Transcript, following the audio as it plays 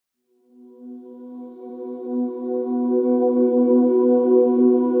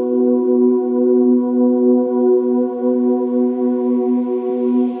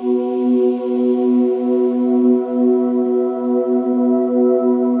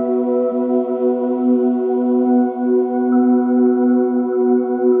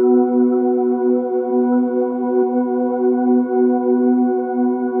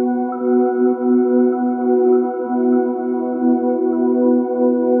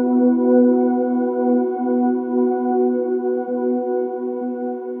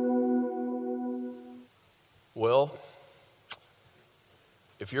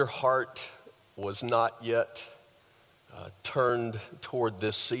If your heart was not yet turned toward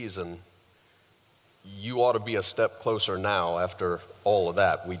this season, you ought to be a step closer now after all of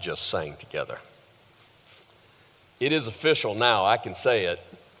that we just sang together. It is official now, I can say it.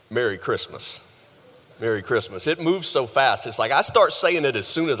 Merry Christmas. Merry Christmas. It moves so fast. It's like I start saying it as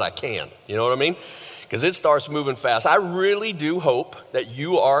soon as I can. You know what I mean? Because it starts moving fast. I really do hope that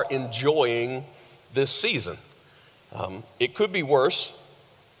you are enjoying this season. It could be worse.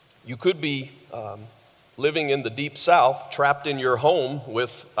 You could be living in the deep south, trapped in your home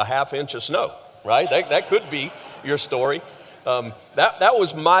with a half inch of snow, right? That could be your story. That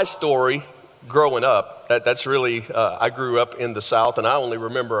was my story growing up. That's really, I grew up in the south, and I only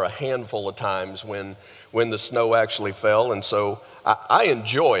remember a handful of times when the snow actually fell, and so I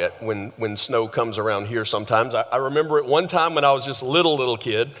enjoy it when snow comes around here sometimes. I remember it one time when I was just a little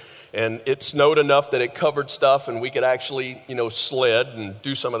kid, and it snowed enough that it covered stuff and we could actually, sled and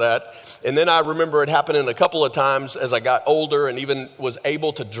do some of that. And then I remember it happening a couple of times as I got older and even was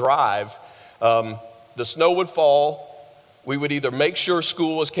able to drive. The snow would fall. We would either make sure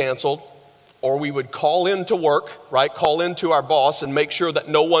school was canceled or we would call in to work, right? Call in to our boss and make sure that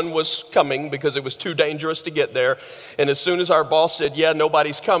no one was coming because it was too dangerous to get there. And as soon as our boss said, yeah,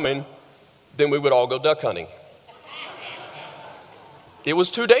 nobody's coming, then we would all go duck hunting. It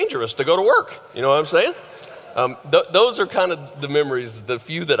was too dangerous to go to work. You know what I'm saying? Those are kind of the memories, the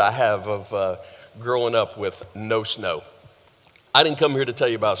few that I have of growing up with no snow. I didn't come here to tell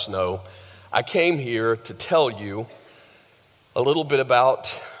you about snow. I came here to tell you a little bit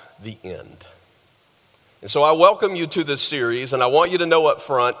about the end. And so I welcome you to this series, and I want you to know up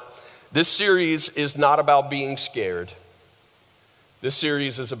front, this series is not about being scared. This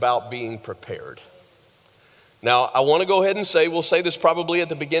series is about being prepared. Now, I want to go ahead and say, we'll say this probably at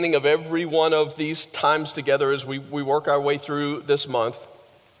the beginning of every one of these times together as we work our way through this month.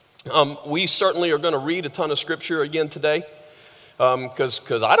 We certainly are going to read a ton of scripture again today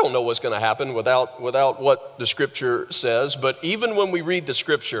because I don't know what's going to happen without what the scripture says. But even when we read the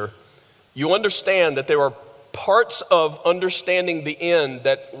scripture, you understand that there are parts of understanding the end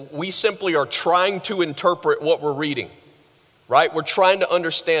that we simply are trying to interpret what we're reading, right? We're trying to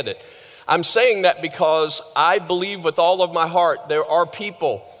understand it. I'm saying that because I believe with all of my heart there are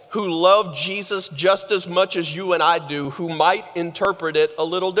people who love Jesus just as much as you and I do who might interpret it a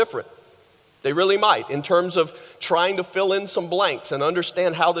little different. They really might, in terms of trying to fill in some blanks and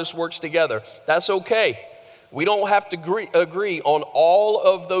understand how this works together. That's okay. We don't have to agree on all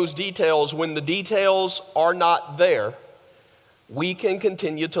of those details when the details are not there. We can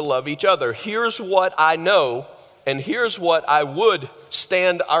continue to love each other. Here's what I know. And here's what I would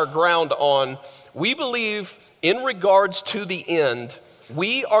stand our ground on. We believe in regards to the end,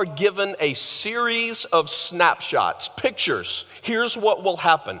 we are given a series of snapshots, pictures. Here's what will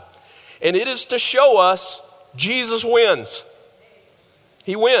happen. And it is to show us Jesus wins.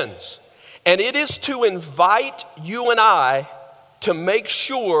 He wins. And it is to invite you and I to make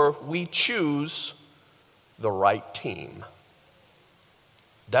sure we choose the right team.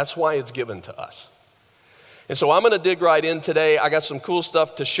 That's why it's given to us. And so I'm going to dig right in today. I got some cool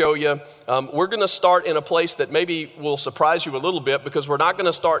stuff to show you. We're going to start in a place that maybe will surprise you a little bit because we're not going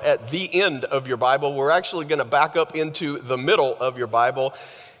to start at the end of your Bible. We're actually going to back up into the middle of your Bible.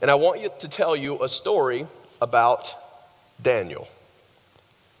 And I want you to tell you a story about Daniel.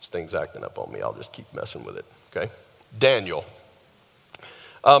 This thing's acting up on me. I'll just keep messing with it, okay? Daniel.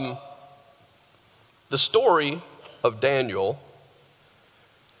 The story of Daniel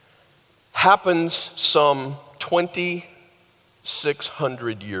happens some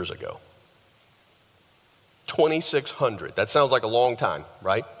 2,600 years ago. 2,600. That sounds like a long time,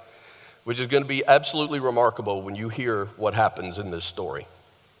 right? Which is going to be absolutely remarkable when you hear what happens in this story.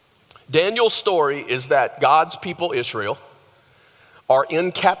 Daniel's story is that God's people, Israel, are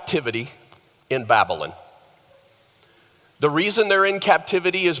in captivity in Babylon. The reason they're in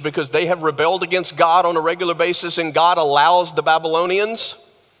captivity is because they have rebelled against God on a regular basis, and God allows the Babylonians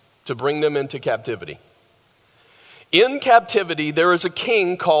to bring them into captivity. In captivity, there is a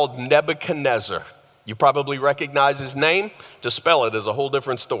king called Nebuchadnezzar. You probably recognize his name. To spell it is a whole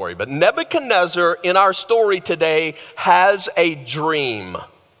different story. But Nebuchadnezzar, in our story today, has a dream.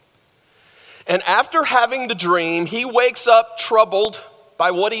 And after having the dream, he wakes up troubled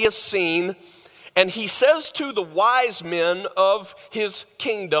by what he has seen, and he says to the wise men of his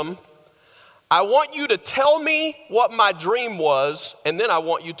kingdom, I want you to tell me what my dream was, and then I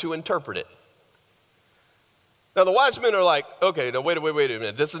want you to interpret it. Now, the wise men are like, okay, now wait a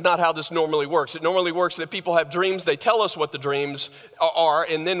minute. This is not how this normally works. It normally works that people have dreams, they tell us what the dreams are,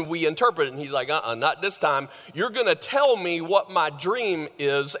 and then we interpret it. And he's like, not this time. You're going to tell me what my dream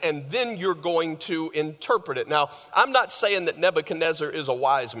is, and then you're going to interpret it. Now, I'm not saying that Nebuchadnezzar is a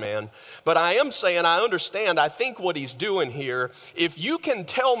wise man, but I am saying I understand, I think what he's doing here. If you can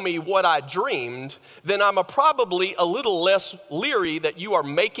tell me what I dreamed, then I'm probably a little less leery that you are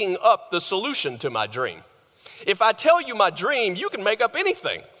making up the solution to my dream. If I tell you my dream, you can make up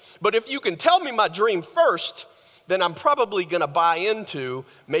anything. But if you can tell me my dream first, then I'm probably going to buy into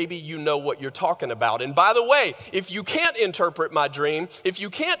maybe you know what you're talking about. And by the way, if you can't interpret my dream, if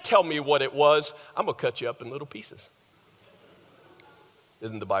you can't tell me what it was, I'm going to cut you up in little pieces.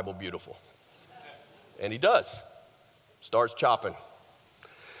 Isn't the Bible beautiful? And he does. Starts chopping.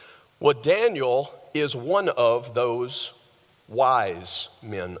 Well, Daniel is one of those wise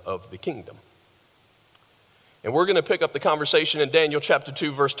men of the kingdom. And we're going to pick up the conversation in Daniel chapter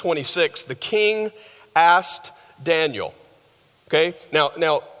 2, verse 26. The king asked Daniel. Okay,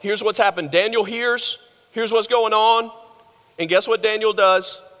 now here's what's happened. Daniel here's what's going on. And guess what Daniel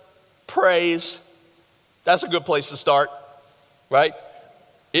does? Prays. That's a good place to start, right?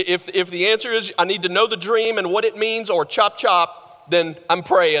 If the answer is I need to know the dream and what it means or chop, then I'm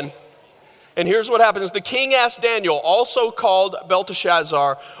praying. And here's what happens. The king asked Daniel, also called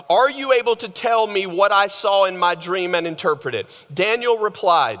Belteshazzar, are you able to tell me what I saw in my dream and interpret it? Daniel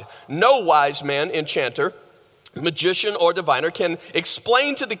replied, no wise man, enchanter, magician, or diviner can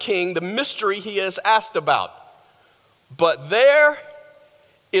explain to the king the mystery he has asked about. But there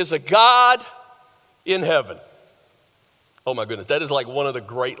is a God in heaven. Oh my goodness, that is like one of the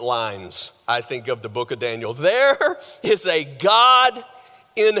great lines, I think, of the book of Daniel. There is a God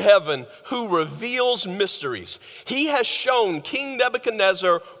in heaven who reveals mysteries. He has shown King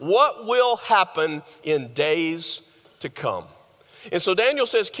Nebuchadnezzar what will happen in days to come. And so Daniel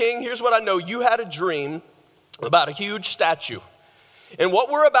says, King, here's what I know. You had a dream about a huge statue. And what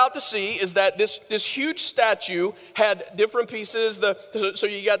we're about to see is that this huge statue had different pieces. So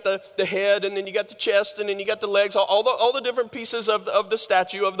you got the head, and then you got the chest, and then you got the legs, all the different pieces of the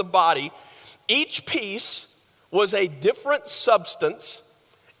statue, of the body. Each piece was a different substance,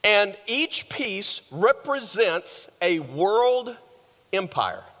 and each piece represents a world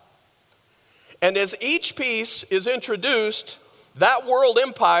empire. And as each piece is introduced, that world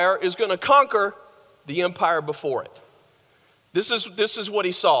empire is going to conquer the empire before it. This is what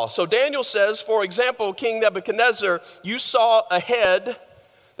he saw. So Daniel says, for example, King Nebuchadnezzar, you saw a head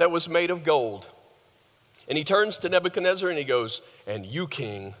that was made of gold. And he turns to Nebuchadnezzar and he goes, and you,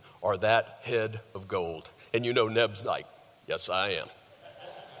 king, are that head of gold. And you know Neb's like, yes, I am.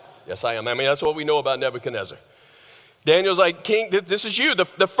 Yes, I am. I mean, that's what we know about Nebuchadnezzar. Daniel's like, King, this is you. The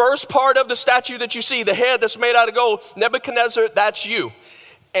first part of the statue that you see, the head that's made out of gold, Nebuchadnezzar, that's you.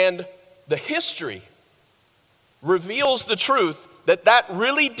 And the history reveals the truth that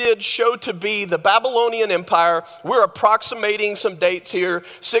really did show to be the Babylonian Empire. We're approximating some dates here,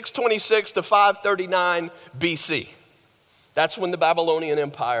 626 to 539 BC. That's when the Babylonian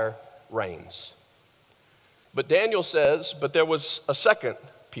Empire reigns. But Daniel says, but there was a second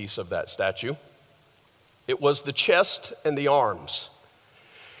piece of that statue. It was the chest and the arms.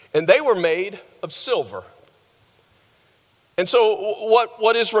 And they were made of silver. And so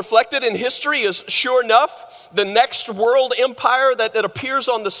what is reflected in history is, sure enough, the next world empire that appears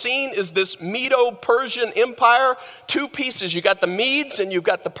on the scene is this Medo-Persian Empire. Two pieces. You got the Medes and you've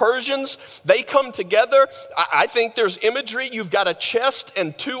got the Persians. They come together. I think there's imagery. You've got a chest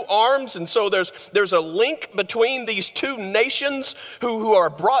and two arms. And so there's a link between these two nations who are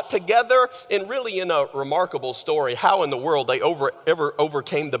brought together in a remarkable story. How in the world they ever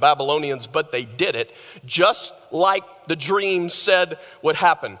overcame the Babylonians, but they did it just like the dream said would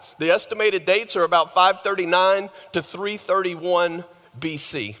happen. The estimated dates are about 539 to 331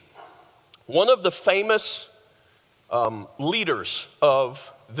 BC. One of the famous leaders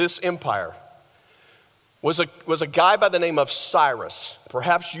of this empire was a guy by the name of Cyrus.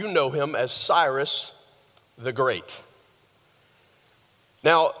 Perhaps you know him as Cyrus the Great.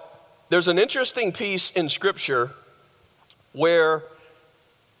 Now, there's an interesting piece in Scripture where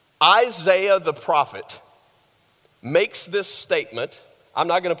Isaiah the prophet makes this statement. I'm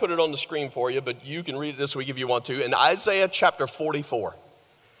not going to put it on the screen for you, but you can read it this week if you want to. In Isaiah chapter 44,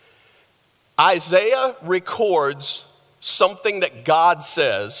 Isaiah records something that God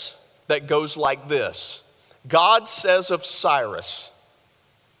says that goes like this. God says of Cyrus,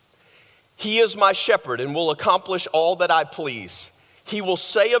 he is my shepherd and will accomplish all that I please. He will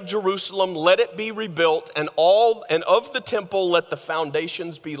say of Jerusalem, let it be rebuilt, and of the temple, let the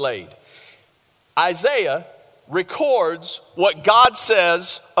foundations be laid. Isaiah records what God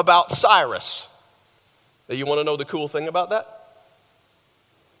says about Cyrus. Now, you want to know the cool thing about that?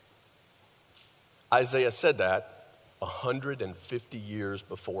 Isaiah said that 150 years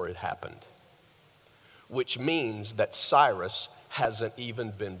before it happened, which means that Cyrus hasn't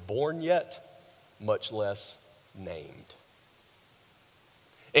even been born yet, much less named.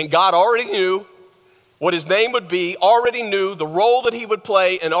 And God already knew what his name would be, already knew the role that he would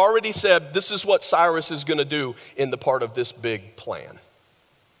play, and already said, this is what Cyrus is going to do in the part of this big plan.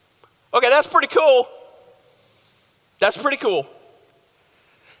 Okay, that's pretty cool. That's pretty cool.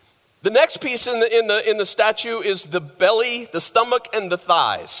 The next piece in the statue is the belly, the stomach, and the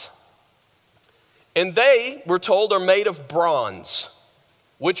thighs. And they, we're told, are made of bronze,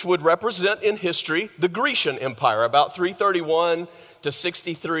 which would represent in history the Grecian Empire, about 331 to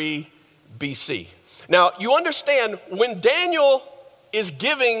 63 BC. Now, you understand, when Daniel is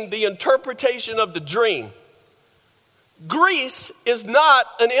giving the interpretation of the dream, Greece is not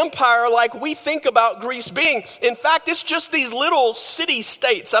an empire like we think about Greece being. In fact, it's just these little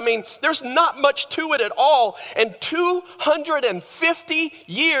city-states. I mean, there's not much to it at all. And 250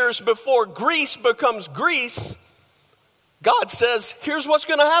 years before Greece becomes Greece, God says, here's what's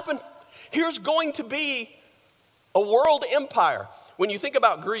going to happen. Here's going to be a world empire. When you think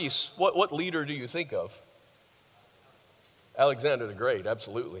about Greece, what leader do you think of? Alexander the Great,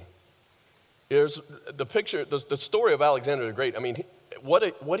 absolutely. Here's the picture, the story of Alexander the Great. I mean,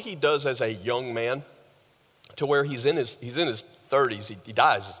 what he does as a young man, to where he's in his 30s, he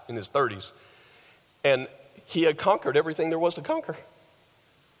dies in his 30s, and he had conquered everything there was to conquer.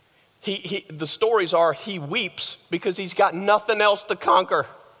 The stories are he weeps because he's got nothing else to conquer.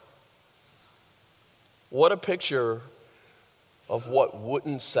 What a picture of what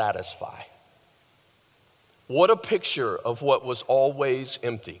wouldn't satisfy. What a picture of what was always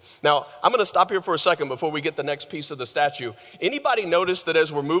empty. Now, I'm going to stop here for a second before we get the next piece of the statue. Anybody notice that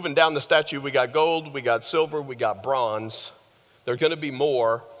as we're moving down the statue, we got gold, we got silver, we got bronze. There are going to be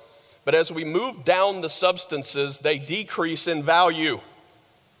more. But as we move down the substances, they decrease in value.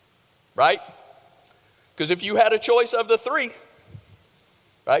 Right? Because if you had a choice of the three,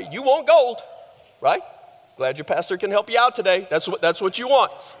 right, you want gold, right? Glad your pastor can help you out today. That's what you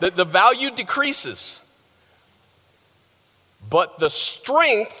want. The value decreases, but the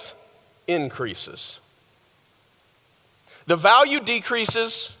strength increases. The value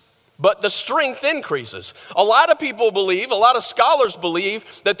decreases, but the strength increases. A lot of people believe, a lot of scholars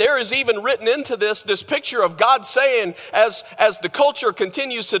believe, that there is even written into this picture of God saying, as the culture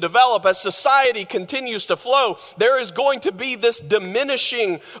continues to develop, as society continues to flow, there is going to be this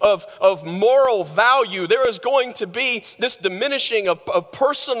diminishing of moral value. There is going to be this diminishing of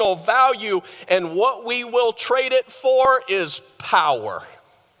personal value, and what we will trade it for is power.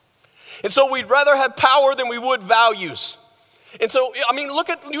 And so we'd rather have power than we would values. And so, I mean,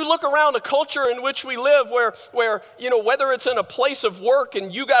 you look around a culture in which we live where you know, whether it's in a place of work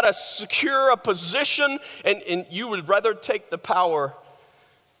and you got to secure a position and you would rather take the power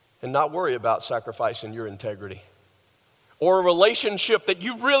and not worry about sacrificing your integrity. Or a relationship that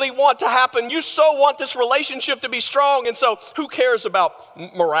you really want to happen. You so want this relationship to be strong, and so who cares about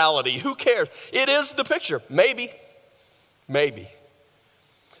morality? Who cares? It is the picture. Maybe.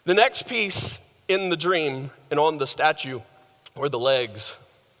 The next piece in the dream and on the statue were the legs.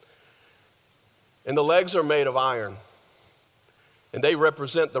 And the legs are made of iron. And they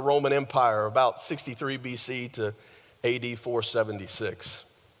represent the Roman Empire, about 63 BC to AD 476.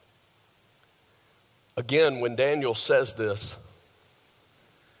 Again, when Daniel says this,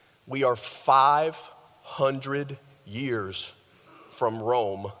 we are 500 years from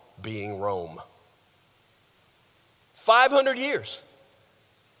Rome being Rome. 500 years.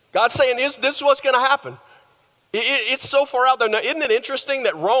 God's saying, this is what's going to happen. It's so far out there. Now, isn't it interesting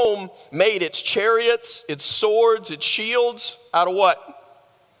that Rome made its chariots, its swords, its shields out of what?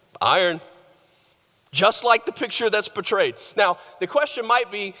 Iron. Just like the picture that's portrayed. Now, the question might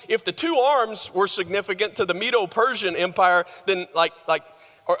be, if the two arms were significant to the Medo-Persian Empire, then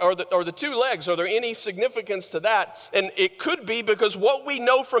or the two legs, are there any significance to that? And it could be, because what we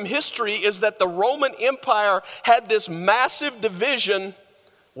know from history is that the Roman Empire had this massive division,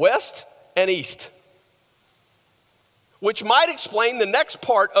 west and east, which might explain the next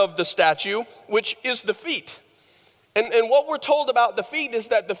part of the statue, which is the feet. And what we're told about the feet is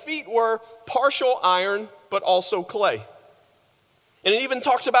that the feet were partial iron, but also clay. And it even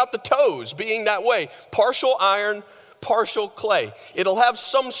talks about the toes being that way, partial iron, partial clay. It'll have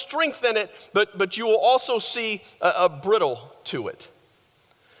some strength in it, but you will also see a brittle to it.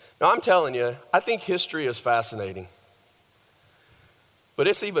 Now, I'm telling you, I think history is fascinating. But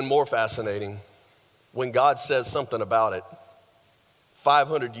it's even more fascinating when God says something about it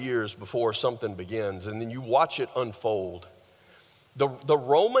 500 years before something begins, and then you watch it unfold. The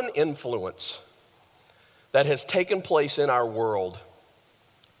Roman influence that has taken place in our world,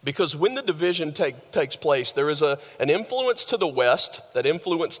 because when the division takes place, there is an influence to the west that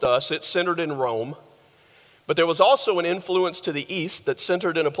influenced us. It's centered in Rome. But there was also an influence to the east that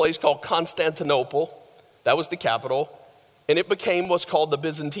centered in a place called Constantinople. That was the capital. And it became what's called the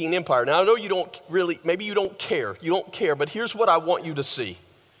Byzantine Empire. Now, I know you don't really, maybe you don't care. You don't care, but here's what I want you to see.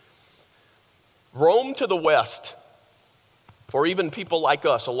 Rome to the west, for even people like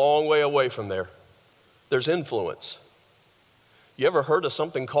us, a long way away from there, there's influence. You ever heard of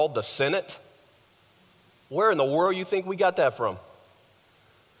something called the Senate? Where in the world you think we got that from?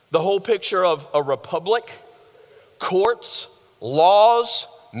 The whole picture of a republic, courts, laws,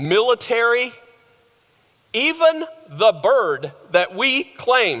 military, even the bird that we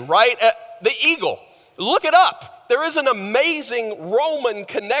claim, right? The eagle. Look it up. There is an amazing Roman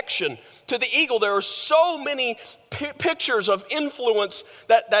connection to the eagle. There are so many pictures of influence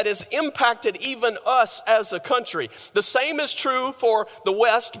that has impacted even us as a country. The same is true for the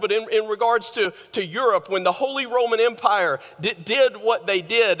West, but in regards to Europe, when the Holy Roman Empire did what they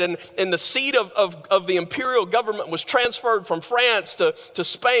did, and the seat of the imperial government was transferred from France to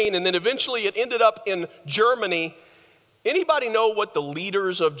Spain, and then eventually it ended up in Germany. Anybody know what the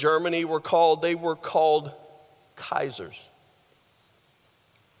leaders of Germany were called? They were called Kaisers.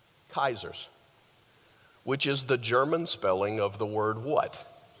 Kaisers, which is the German spelling of the word what?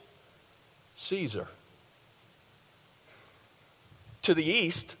 Caesar. To the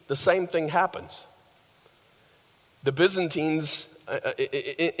east, the same thing happens. The Byzantines,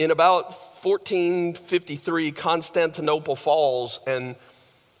 in about 1453, Constantinople falls, and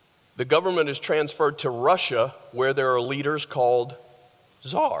the government is transferred to Russia, where there are leaders called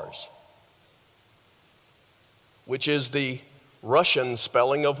czars, which is the Russian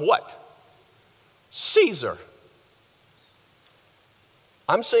spelling of what? Caesar.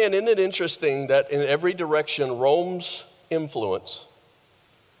 I'm saying, isn't it interesting that in every direction, Rome's influence,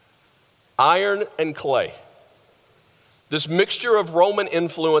 iron and clay, this mixture of Roman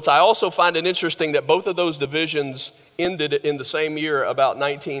influence. I also find it interesting that both of those divisions ended in the same year, about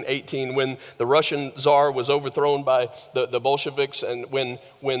 1918, when the Russian Tsar was overthrown by the Bolsheviks, and when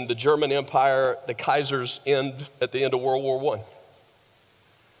the German Empire, the Kaisers, end at the end of World War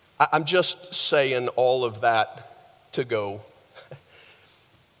I. I'm just saying all of that to go,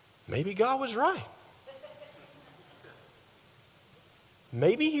 maybe God was right.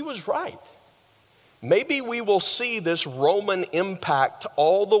 Maybe he was right. Maybe we will see this Roman impact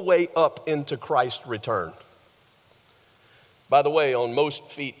all the way up into Christ's return. By the way, on most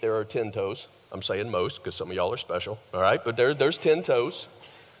feet there are 10 toes. I'm saying most because some of y'all are special, all right? But there's 10 toes.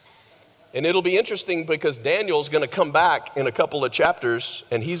 And it'll be interesting because Daniel's going to come back in a couple of chapters,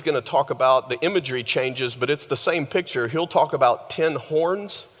 and he's going to talk about the imagery changes, but it's the same picture. He'll talk about 10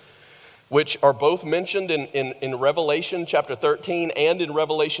 horns, which are both mentioned in Revelation chapter 13 and in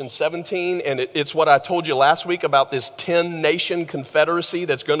Revelation 17. And it's what I told you last week about this 10-nation confederacy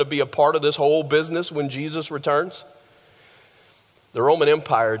that's going to be a part of this whole business when Jesus returns. The Roman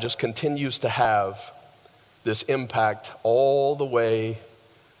Empire just continues to have this impact all the way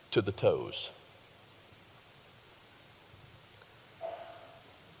to the toes.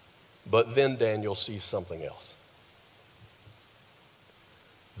 But then Daniel sees something else.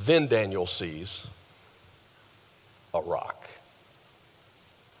 Then Daniel sees a rock.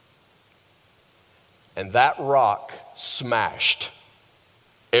 And that rock smashed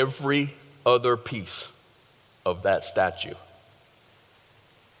every other piece of that statue.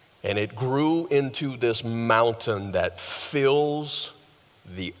 And it grew into this mountain that fills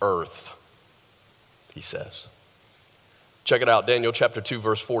the earth, he says. Check it out, Daniel chapter 2,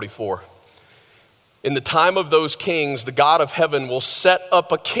 verse 44. In the time of those kings, the God of heaven will set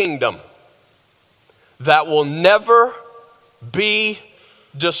up a kingdom that will never be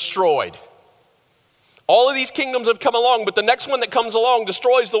destroyed. All of these kingdoms have come along, but the next one that comes along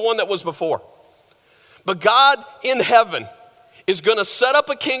destroys the one that was before. But God in heaven is going to set up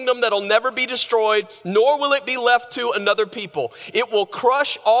a kingdom that'll never be destroyed, nor will it be left to another people. It will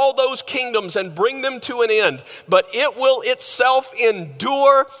crush all those kingdoms and bring them to an end, but it will itself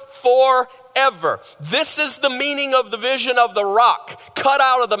endure forever. This is the meaning of the vision of the rock cut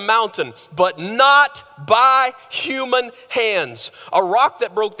out of the mountain, but not by human hands. A rock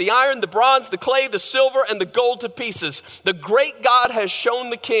that broke the iron, the bronze, the clay, the silver, and the gold to pieces. The great God has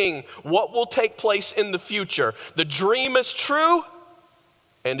shown the king what will take place in the future. The dream is true,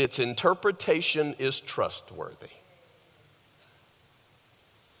 and its interpretation is trustworthy.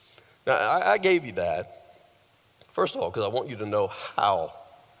 Now, I gave you that, first of all, because I want you to know how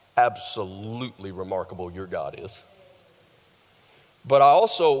absolutely remarkable your God is. But I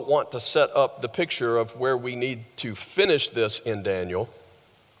also want to set up the picture of where we need to finish this in Daniel,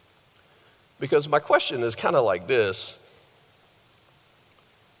 because my question is kind of like this.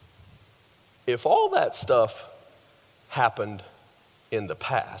 If all that stuff happened in the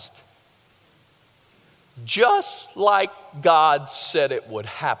past, just like God said it would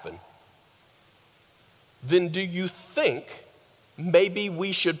happen, then do you think maybe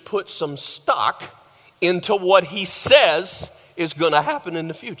we should put some stock into what he says is going to happen in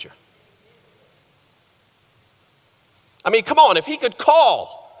the future? I mean, come on, if he could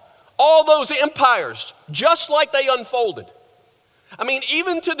call all those empires just like they unfolded, I mean,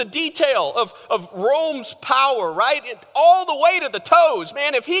 even to the detail of Rome's power, right? All the way to the toes,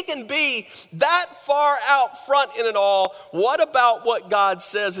 man, if he can be that far out front in it all, what about what God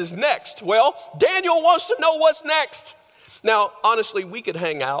says is next? Well, Daniel wants to know what's next. Now, honestly, we could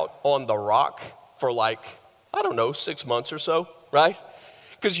hang out on the rock for 6 months or so, right?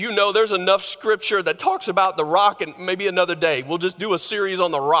 Because there's enough scripture that talks about the rock, and maybe another day we'll just do a series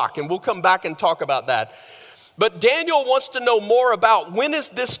on the rock and we'll come back and talk about that. But Daniel wants to know more about when is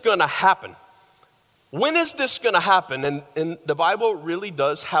this going to happen? When is this going to happen? And the Bible really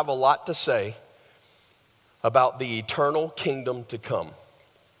does have a lot to say about the eternal kingdom to come.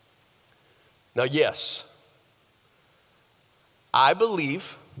 Now, yes, I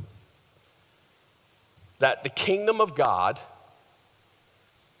believe that the kingdom of God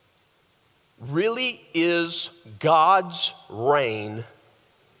really is God's reign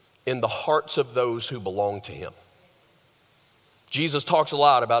in the hearts of those who belong to him. Jesus talks a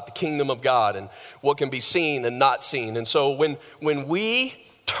lot about the kingdom of God and what can be seen and not seen. And so when we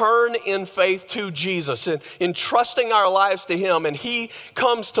turn in faith to Jesus and in trusting our lives to him, and he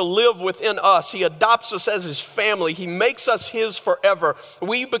comes to live within us, he adopts us as his family, he makes us his forever,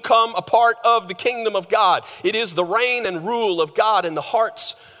 we become a part of the kingdom of God. It is the reign and rule of God in the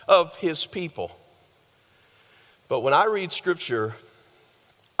hearts of his people. But when I read scripture,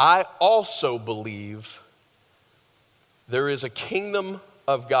 I also believe there is a kingdom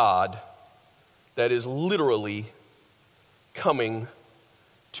of God that is literally coming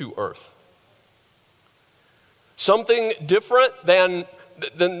to earth. Something different than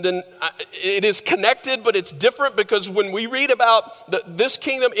it is connected, but it's different because when we read about this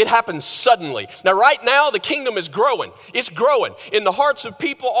kingdom, it happens suddenly. Now, right now, the kingdom is growing. It's growing in the hearts of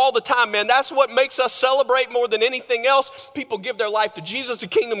people all the time, man. That's what makes us celebrate more than anything else. People give their life to Jesus, the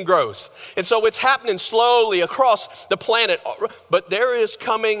kingdom grows. And so it's happening slowly across the planet. But there is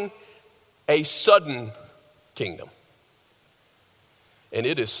coming a sudden kingdom. And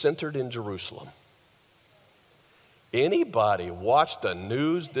it is centered in Jerusalem. Anybody watch the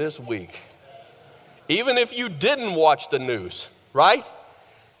news this week? Even if you didn't watch the news, right?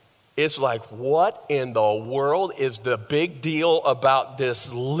 It's like, what in the world is the big deal about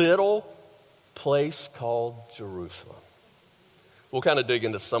this little place called Jerusalem? We'll kind of dig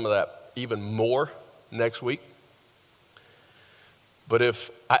into some of that even more next week. But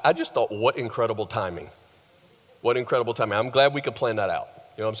I just thought, what incredible timing. What incredible timing. I'm glad we could plan that out.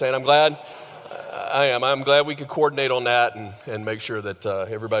 You know what I'm saying? I'm glad. I am. I'm glad we could coordinate on that and make sure that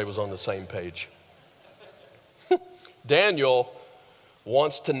everybody was on the same page. Daniel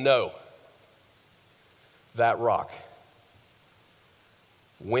wants to know that rock.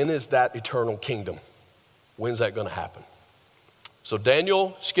 When is that eternal kingdom? When's that going to happen? So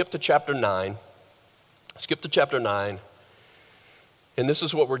Daniel, skip to chapter 9. Skip to chapter 9. And this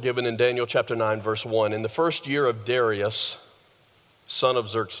is what we're given in Daniel chapter 9, verse 1. In the first year of Darius, son of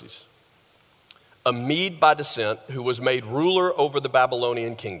Xerxes, a Mede by descent, who was made ruler over the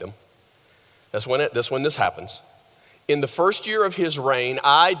Babylonian kingdom. That's when this happens. In the first year of his reign,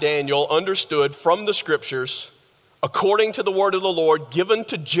 I, Daniel, understood from the scriptures, according to the word of the Lord given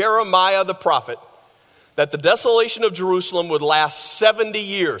to Jeremiah the prophet, that the desolation of Jerusalem would last 70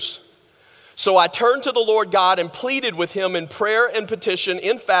 years. So I turned to the Lord God and pleaded with him in prayer and petition,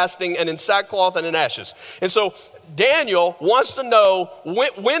 in fasting and in sackcloth and in ashes. And so Daniel wants to know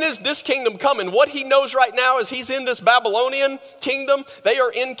when is this kingdom coming? What he knows right now is he's in this Babylonian kingdom. They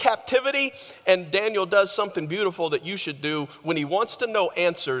are in captivity. And Daniel does something beautiful that you should do. When he wants to know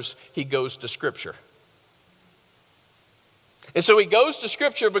answers, he goes to scripture. And so he goes to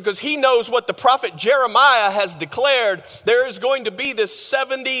scripture because he knows what the prophet Jeremiah has declared. There is going to be this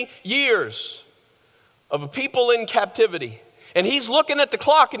 70 years of a people in captivity. And he's looking at the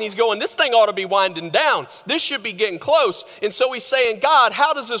clock and he's going, this thing ought to be winding down. This should be getting close. And so he's saying, God,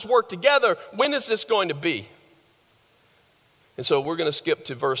 how does this work together? When is this going to be? And so we're going to skip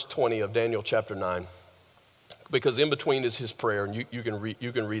to verse 20 of Daniel chapter 9, because in between is his prayer, and you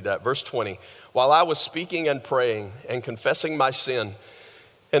can read that. Verse 20, while I was speaking and praying and confessing my sin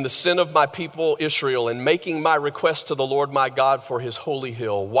and the sin of my people Israel, and making my request to the Lord my God for his holy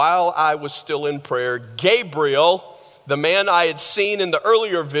hill, while I was still in prayer, Gabriel, the man I had seen in the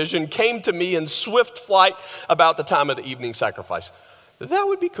earlier vision, came to me in swift flight about the time of the evening sacrifice. That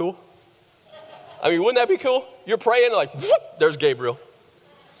would be cool. I mean, wouldn't that be cool? You're praying like, whoop, there's Gabriel.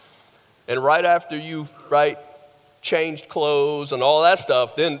 And right after you, changed clothes and all that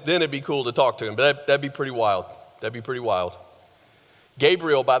stuff, then it'd be cool to talk to him. But that'd be pretty wild. That'd be pretty wild.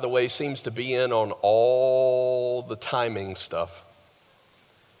 Gabriel, by the way, seems to be in on all the timing stuff.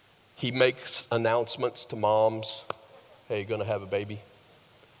 He makes announcements to moms, hey, you're going to have a baby.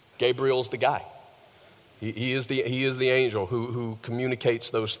 Gabriel's the guy. He is the angel who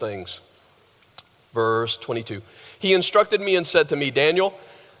communicates those things. Verse 22. He instructed me and said to me, Daniel,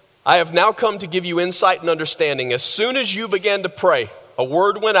 I have now come to give you insight and understanding. As soon as you began to pray, a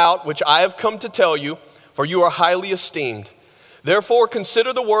word went out which I have come to tell you, for you are highly esteemed. Therefore,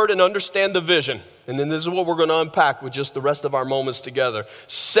 consider the word and understand the vision. And then this is what we're going to unpack with just the rest of our moments together.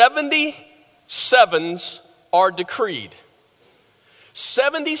 77s are decreed.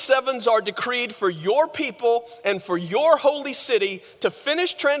 77s are decreed for your people and for your holy city to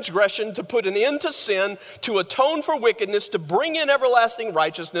finish transgression, to put an end to sin, to atone for wickedness, to bring in everlasting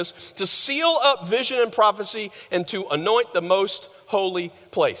righteousness, to seal up vision and prophecy, and to anoint the most holy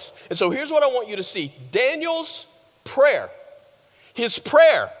place. And so here's what I want you to see. Daniel's prayer, his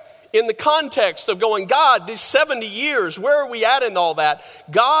prayer in the context of going, God, these 70 years, where are we at in all that?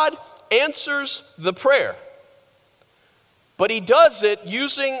 God answers the prayer. But he does it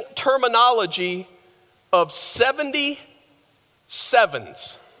using terminology of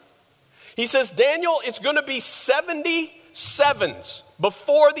 77s. He says, Daniel, it's going to be 77s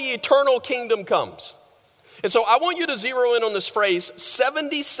before the eternal kingdom comes. And so I want you to zero in on this phrase,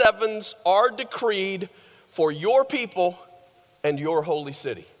 77s are decreed for your people and your holy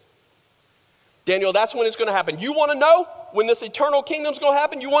city. Daniel, that's when it's going to happen. You want to know when this eternal kingdom is going to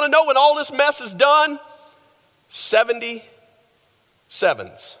happen? You want to know when all this mess is done? 77s.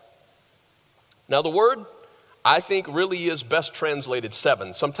 Now the word, I think, really is best translated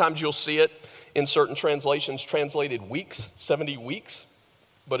 7. Sometimes you'll see it in certain translations translated weeks, 70 weeks,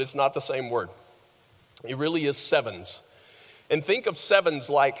 but it's not the same word. It really is 7s. And think of 7s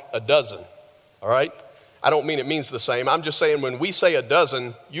like a dozen, all right? I don't mean it means the same. I'm just saying when we say a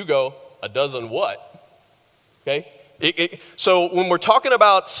dozen, you go, a dozen what? Okay? So when we're talking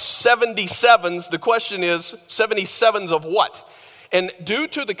about 77s, the question is 77s of what? And due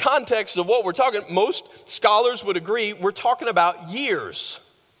to the context of what we're talking, most scholars would agree we're talking about years.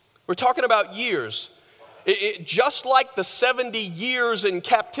 We're talking about years. Just like the 70 years in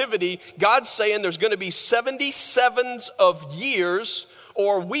captivity, God's saying there's going to be 77s of years,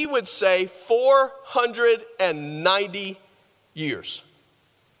 or we would say 490 years.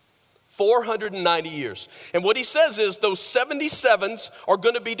 490 years. And what he says is those 77s are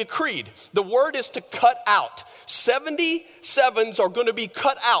going to be decreed. The word is to cut out. 77s are going to be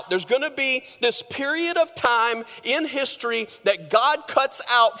cut out. There's going to be this period of time in history that God cuts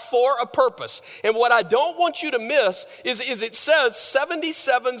out for a purpose. And what I don't want you to miss is it says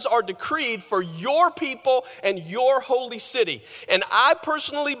 77s are decreed for your people and your holy city. And I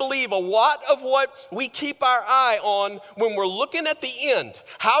personally believe a lot of what we keep our eye on when we're looking at the end,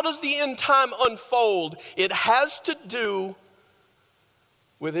 how does the end time unfold? It has to do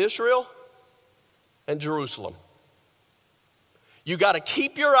with Israel and Jerusalem. You got to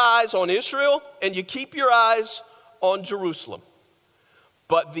keep your eyes on Israel and you keep your eyes on Jerusalem.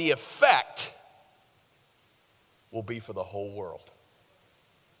 But the effect will be for the whole world.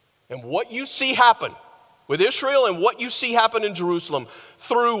 And what you see happen with Israel and what you see happen in Jerusalem,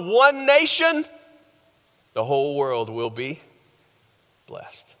 through one nation, the whole world will be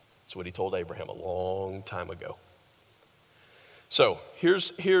blessed. That's what he told Abraham a long time ago. So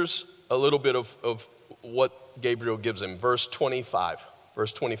here's a little bit of what Gabriel gives him. Verse 25.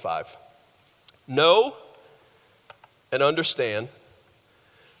 Know and understand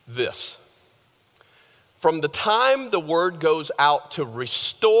this. From the time the word goes out to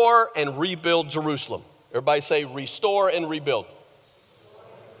restore and rebuild Jerusalem. Everybody say restore and rebuild.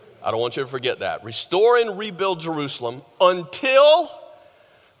 I don't want you to forget that. Restore and rebuild Jerusalem until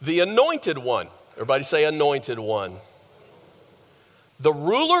the anointed one. Everybody say anointed one. The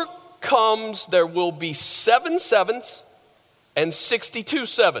ruler comes, there will be 7 sevens and 62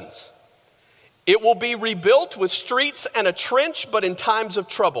 sevens. It will be rebuilt with streets and a trench, but in times of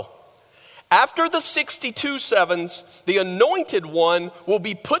trouble. After the 62 sevens, the anointed one will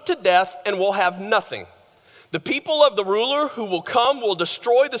be put to death and will have nothing. The people of the ruler who will come will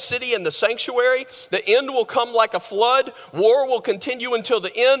destroy the city and the sanctuary. The end will come like a flood. War will continue until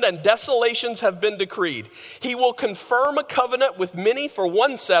the end, and desolations have been decreed. He will confirm a covenant with many for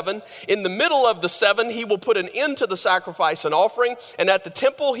 1 7. In the middle of the 7, he will put an end to the sacrifice and offering. And at the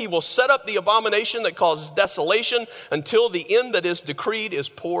temple, he will set up the abomination that causes desolation until the end that is decreed is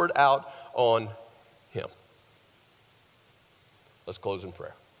poured out on him. Let's close in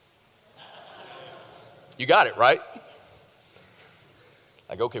prayer. You got it, right?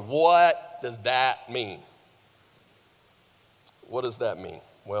 Like, okay, what does that mean? What does that mean?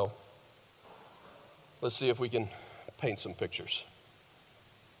 Well, let's see if we can paint some pictures.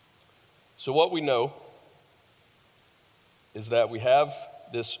 So what we know is that we have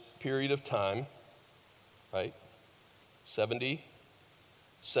this period of time, right? 70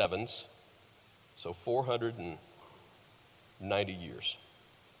 sevens, so 490 years.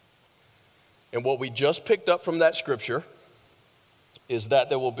 And what we just picked up from that scripture is that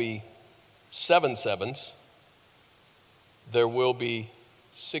there will be 7 sevens, there will be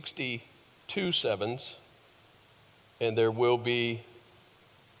 62 sevens, and there will be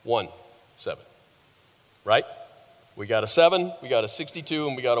 1 7. Right? We got a 7, we got a 62,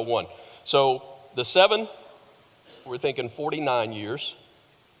 and we got a 1. So the 7, we're thinking 49 years.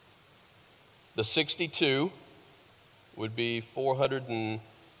 The 62 would be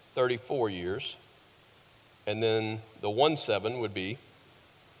 434 years, and then the 1 7 would be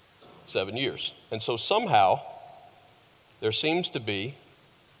 7 years. And so somehow there seems to be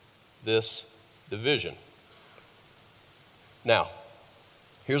this division. Now,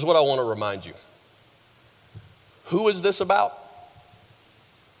 here's what I want to remind you. Who is this about?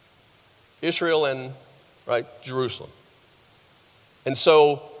 Israel and, right, Jerusalem. And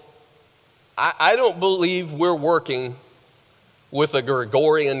so I don't believe we're working with a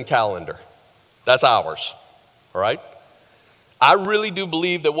Gregorian calendar. That's ours, all right? I really do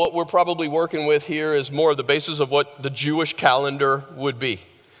believe that what we're probably working with here is more of the basis of what the Jewish calendar would be,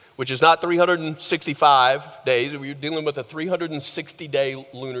 which is not 365 days. We're dealing with a 360-day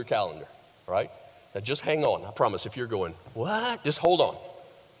lunar calendar, all right? Now just hang on. I promise if you're going, what? Just hold on.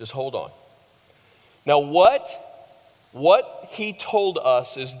 Just hold on. Now what he told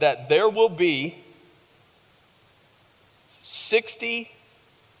us is that there will be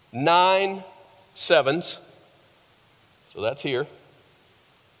 69 sevens. So that's here.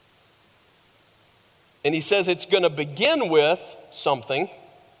 And he says it's going to begin with something.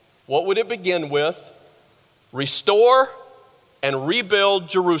 What would it begin with? Restore and rebuild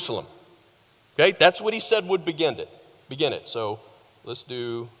Jerusalem. Okay, that's what he said would begin it. So let's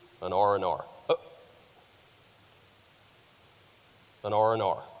do an R and R. An R and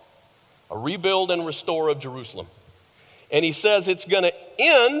R. A rebuild and restore of Jerusalem. And he says it's going to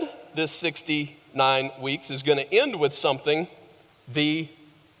end, this 69 weeks is going to end with something, the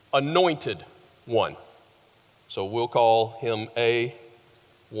anointed one. So we'll call him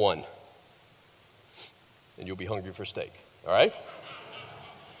A1. And you'll be hungry for steak, all right?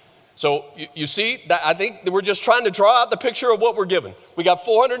 So you see, that I think that we're just trying to draw out the picture of what we're given. We got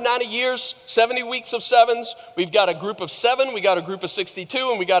 490 years, 70 weeks of sevens. We've got a group of 7, we got a group of 62,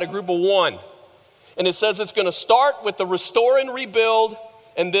 and we got a group of 1. And it says it's going to start with the restore and rebuild,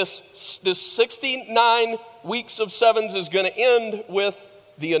 and this 69 weeks of sevens is going to end with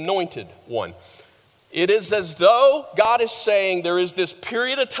the anointed one. It is as though God is saying there is this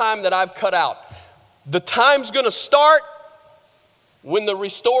period of time that I've cut out. The time's going to start when the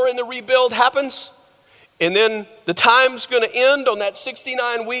restore and the rebuild happens, and then the time's going to end on that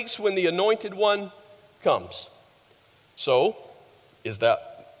 69 weeks when the anointed one comes. So,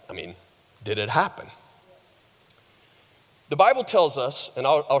 did it happen? The Bible tells us, and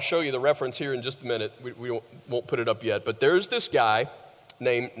I'll show you the reference here in just a minute. We won't put it up yet, but there's this guy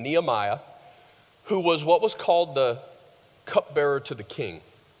named Nehemiah who was what was called the cupbearer to the king.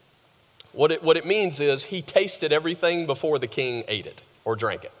 What it means is he tasted everything before the king ate it or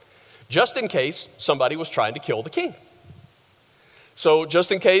drank it, just in case somebody was trying to kill the king. So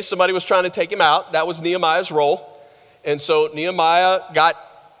just in case somebody was trying to take him out, that was Nehemiah's role. And so Nehemiah got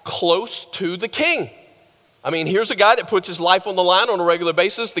close to the king. I mean, here's a guy that puts his life on the line on a regular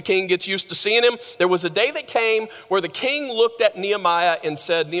basis. The king gets used to seeing him. There was a day that came where the king looked at Nehemiah and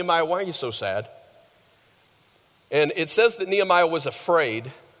said, Nehemiah, why are you so sad? And it says that Nehemiah was afraid,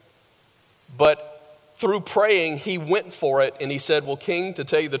 but through praying, he went for it, and he said, well, king, to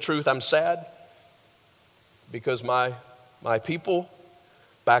tell you the truth, I'm sad because my people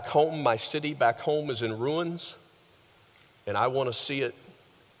back home, my city back home is in ruins, and I want to see it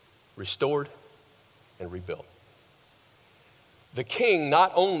restored, and rebuilt. The king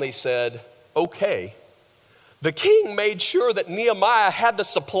not only said, okay, the king made sure that Nehemiah had the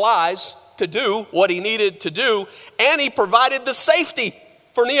supplies to do what he needed to do, and he provided the safety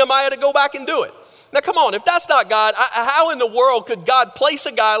for Nehemiah to go back and do it. Now, come on, if that's not God, how in the world could God place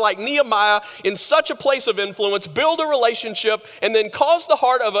a guy like Nehemiah in such a place of influence, build a relationship, and then cause the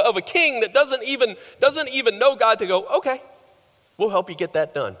heart of a king that doesn't even know God to go, okay, we'll help you get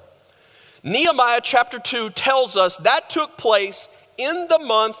that done. Nehemiah chapter 2 tells us that took place in the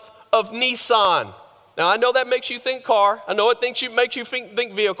month of Nisan. Now, I know that makes you think car. I know it makes you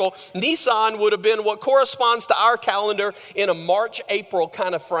think vehicle. Nisan would have been what corresponds to our calendar in a March, April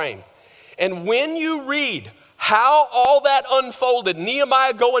kind of frame. And when you read how all that unfolded,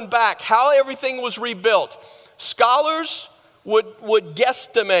 Nehemiah going back, how everything was rebuilt, scholars would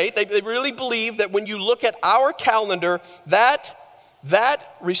guesstimate, they really believe that when you look at our calendar, that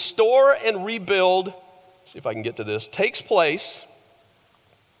restore and rebuild, see if I can get to this, takes place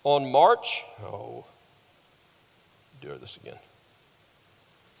on March, do this again.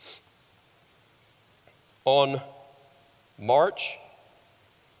 On March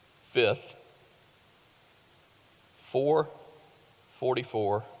 5th,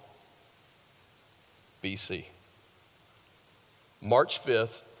 444 BC. March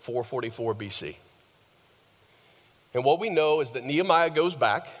 5th, 444 BC. And what we know is that Nehemiah goes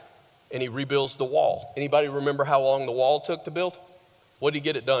back and he rebuilds the wall. Anybody remember how long the wall took to build? What did he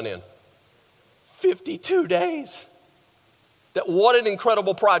get it done in? 52 days. What an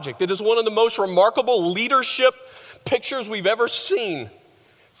incredible project. It is one of the most remarkable leadership pictures we've ever seen.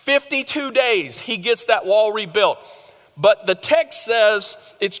 52 days, he gets that wall rebuilt. But the text says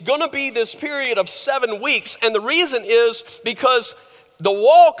it's going to be this period of 7 weeks. And the reason is because the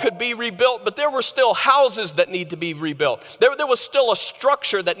wall could be rebuilt, but there were still houses that need to be rebuilt. There was still a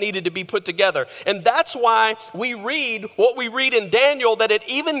structure that needed to be put together. And that's why we read what we read in Daniel, that it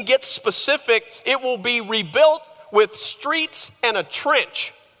even gets specific. It will be rebuilt with streets and a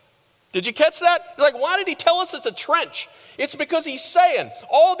trench. Did you catch that? Like, why did he tell us it's a trench? It's because he's saying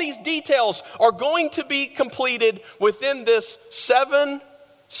all these details are going to be completed within this 7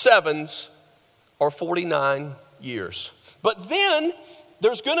 sevens or 49 years. But then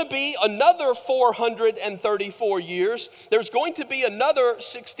there's going to be another 434 years. There's going to be another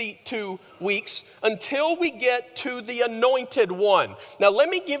 62 weeks until we get to the anointed one. Now, let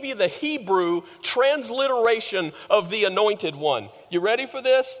me give you the Hebrew transliteration of the anointed one. You ready for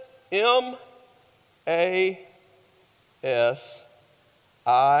this? M-A-S-I-Y-A-H.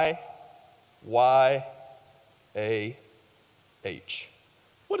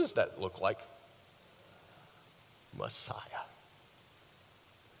 What does that look like? Messiah.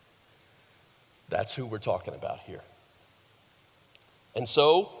 That's who we're talking about here. And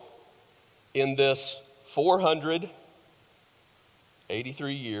so, in this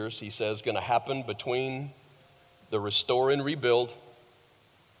 483 years, he says, going to happen between the restore and rebuild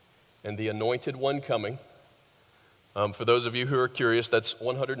and the anointed one coming. For those of you who are curious, that's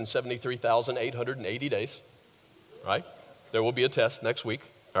 173,880 days, right? There will be a test next week,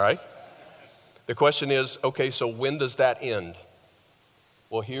 all right? The question is, okay, so when does that end?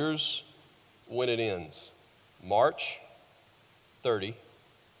 Well, here's when it ends. March 30,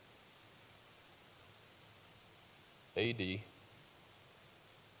 AD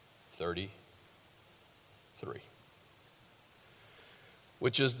 33.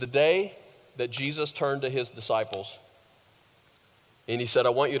 Which is the day that Jesus turned to his disciples and he said, I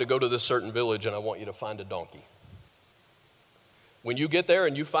want you to go to this certain village and I want you to find a donkey. When you get there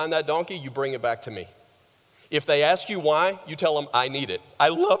and you find that donkey, you bring it back to me. If they ask you why, you tell them, I need it. I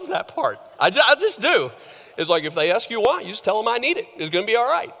love that part. I just do. It's like if they ask you why, you just tell them I need it. It's going to be all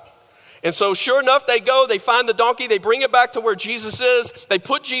right. And so sure enough, they go, they find the donkey, they bring it back to where Jesus is. They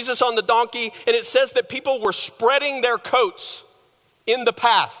put Jesus on the donkey, and it says that people were spreading their coats in the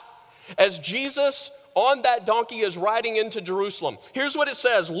path as Jesus on that donkey is riding into Jerusalem. Here's what it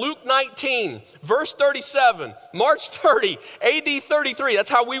says, Luke 19, verse 37, March 30, AD 33. That's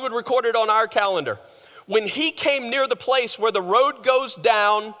how we would record it on our calendar. When he came near the place where the road goes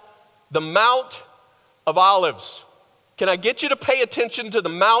down the Mount of Olives. Can I get you to pay attention to the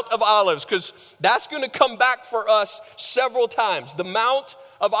Mount of Olives? Because that's going to come back for us several times. The Mount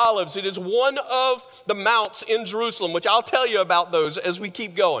of Olives. It is one of the mounts in Jerusalem, which I'll tell you about those as we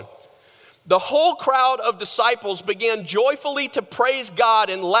keep going. The whole crowd of disciples began joyfully to praise God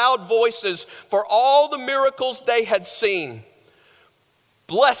in loud voices for all the miracles they had seen.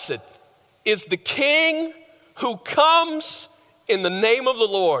 Blessed is the King who comes in the name of the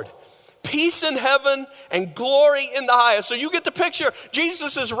Lord. peace in heaven and glory in the highest. So you get the picture.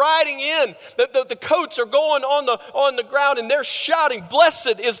 Jesus is riding in. The coats are going on the ground and they're shouting,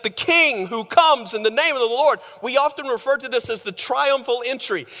 "Blessed is the King who comes in the name of the Lord." We often refer to this as the triumphal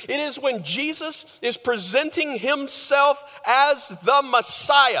entry. It is when Jesus is presenting himself as the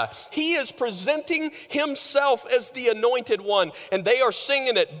Messiah. He is presenting himself as the anointed one. And they are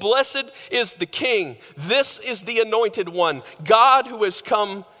singing it, "Blessed is the King. This is the anointed one, God who has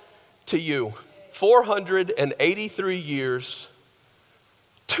come to you." 483 years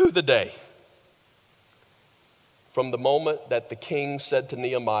to the day from the moment that the king said to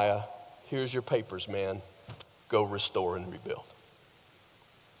Nehemiah, "Here's your papers, man. Go restore and rebuild."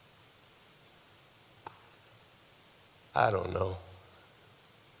 I don't know.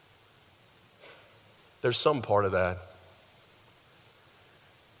 There's some part of that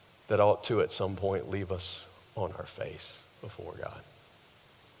ought to at some point leave us on our face before God.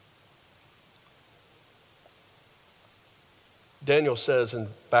 Daniel says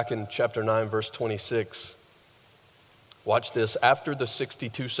back in chapter 9, verse 26, watch this, after the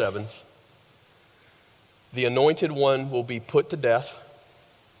 62 sevens, the anointed one will be put to death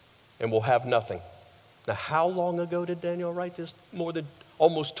and will have nothing. Now, how long ago did Daniel write this? More than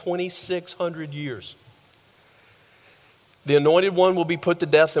almost 2,600 years. The anointed one will be put to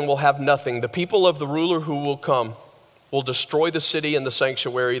death and will have nothing. The people of the ruler who will come will destroy the city and the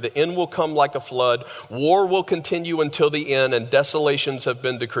sanctuary. The end will come like a flood. War will continue until the end, and desolations have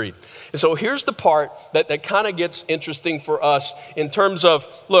been decreed. And so here's the part that kind of gets interesting for us in terms of,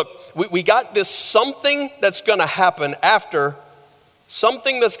 look, we got this something that's going to happen after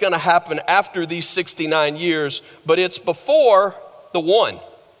these 69 years, but it's before the one.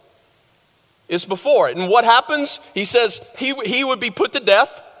 It's before it. And what happens? He says he would be put to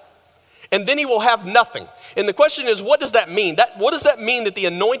death, and then he will have nothing. And the question is, what does that mean? What does that mean that the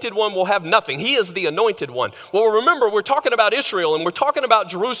anointed one will have nothing? He is the anointed one. Well, remember, we're talking about Israel and we're talking about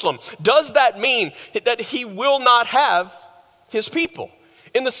Jerusalem. Does that mean that he will not have his people?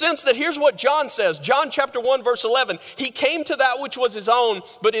 In the sense that here's what John says. John chapter 1, verse 11. He came to that which was his own,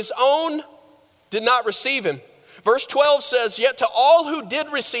 but his own did not receive him. Verse 12 says, "Yet to all who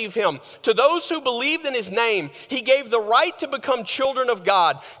did receive him, to those who believed in his name, he gave the right to become children of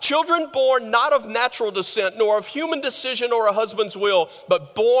God, children born not of natural descent, nor of human decision or a husband's will,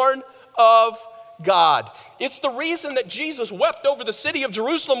 but born of God." It's the reason that Jesus wept over the city of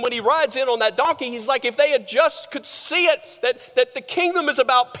Jerusalem when he rides in on that donkey. He's like, if they had just could see it, that the kingdom is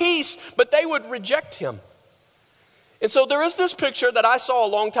about peace, but they would reject him. And so there is this picture that I saw a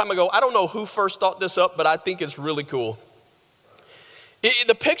long time ago. I don't know who first thought this up, but I think it's really cool.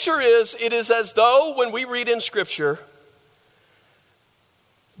 The picture is, it is as though when we read in Scripture,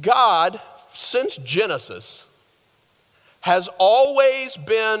 God, since Genesis, has always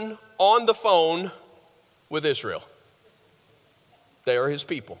been on the phone with Israel. They are his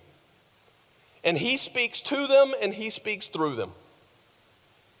people. And he speaks to them and he speaks through them.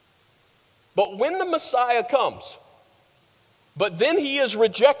 But when the Messiah comes, but then he is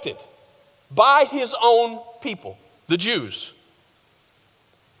rejected by his own people, the Jews.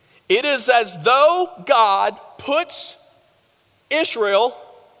 It is as though God puts Israel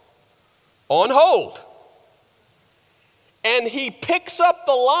on hold. And he picks up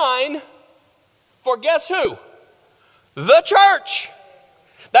the line for guess who? The church.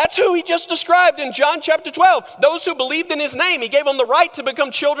 That's who he just described in John chapter 12. Those who believed in his name, he gave them the right to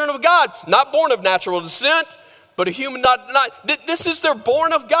become children of God, not born of natural descent, but a human, this is they're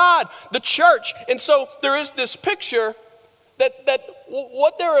born of God, the church. And so there is this picture that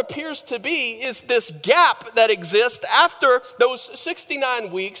what there appears to be is this gap that exists after those 69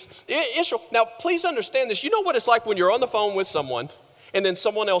 weeks. Israel. Now, please understand this. You know what it's like when you're on the phone with someone and then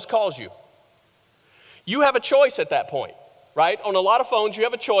someone else calls you. You have a choice at that point, right? On a lot of phones, you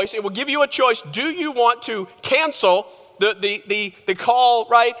have a choice. It will give you a choice. Do you want to cancel the call,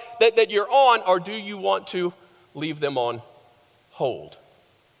 right, that you're on, or do you want to leave them on hold?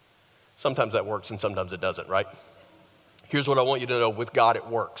 Sometimes that works and sometimes it doesn't, right? Here's what I want you to know. With God, it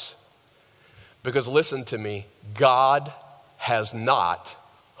works. Because listen to me, God has not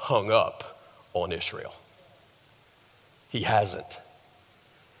hung up on Israel. He hasn't.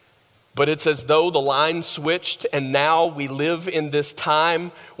 But it's as though the line switched, and now we live in this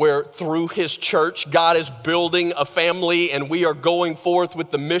time where through his church, God is building a family, and we are going forth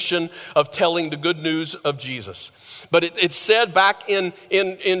with the mission of telling the good news of Jesus. But it said back in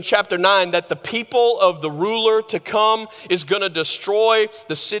chapter 9 that the people of the ruler to come is going to destroy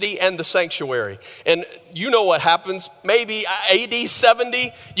the city and the sanctuary. And you know what happens. Maybe AD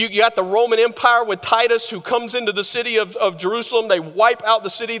 70, you got the Roman Empire with Titus who comes into the city of Jerusalem. They wipe out the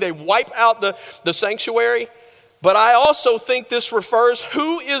city. They wipe out the sanctuary. But I also think this refers,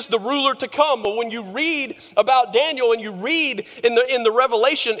 who is the ruler to come? But when you read about Daniel and you read in the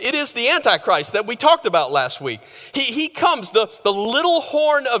Revelation, it is the Antichrist that we talked about last week. He comes, the little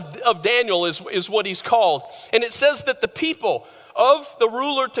horn of Daniel is what he's called. And it says that the people of the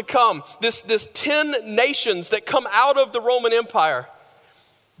ruler to come, this 10 nations that come out of the Roman Empire,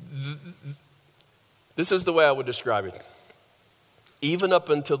 this is the way I would describe it. Even up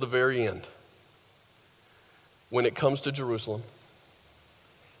until the very end, when it comes to Jerusalem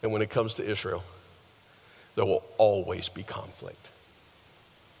and when it comes to Israel, there will always be conflict.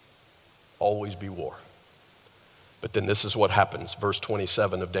 Always be war. But then this is what happens. Verse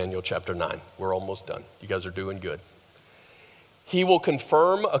 27 of Daniel chapter 9. We're almost done. You guys are doing good. He will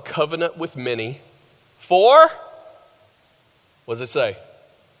confirm a covenant with many for, what does it say?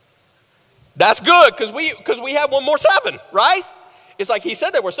 That's good because we have one more 7, right? It's like he said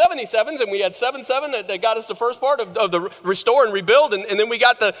there were 77s, and we had 7 that got us the first part of the restore and rebuild, and then we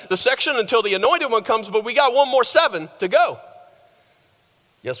got the section until the anointed one comes, but we got one more 7 to go.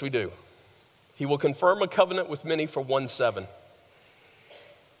 Yes, we do. He will confirm a covenant with many for 1 7.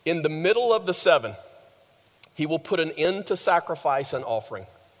 In the middle of the 7, he will put an end to sacrifice and offering.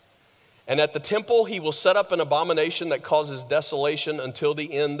 And at the temple, he will set up an abomination that causes desolation until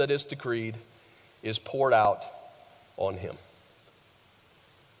the end that is decreed is poured out on him.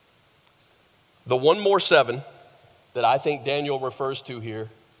 The 1 more 7 that I think Daniel refers to here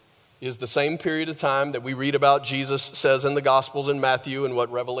is the same period of time that we read about Jesus says in the Gospels in Matthew and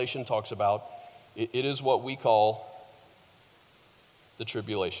what Revelation talks about. It is what we call the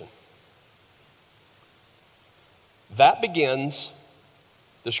tribulation. That begins,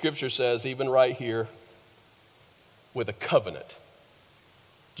 the scripture says, even right here, with a covenant.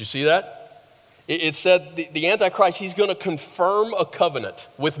 Did you see that? It said the Antichrist, he's going to confirm a covenant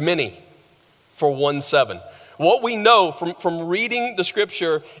with many. For 1 7. What we know from reading the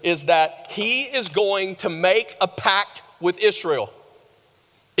scripture is that he is going to make a pact with Israel.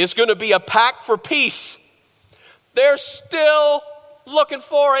 It's going to be a pact for peace. They're still looking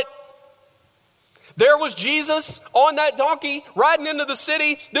for it. There was Jesus on that donkey riding into the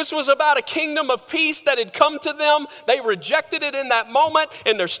city. This was about a kingdom of peace that had come to them. They rejected it in that moment,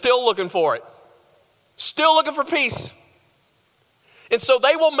 and they're still looking for it. Still looking for peace. And so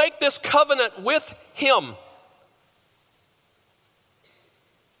they will make this covenant with him.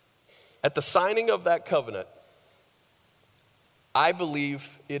 At the signing of that covenant, I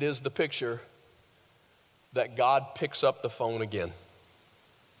believe it is the picture that God picks up the phone again.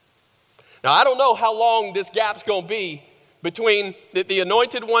 Now, I don't know how long this gap's going to be between the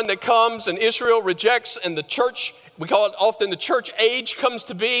anointed one that comes and Israel rejects and the church, we call it often the church age comes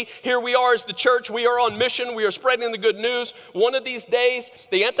to be. Here we are as the church. We are on mission. We are spreading the good news. One of these days,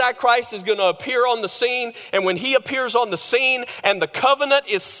 the Antichrist is going to appear on the scene. And when he appears on the scene and the covenant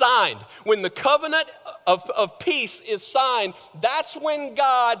is signed, when the covenant of peace is signed, that's when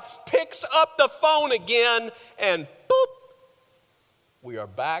God picks up the phone again and boop, we are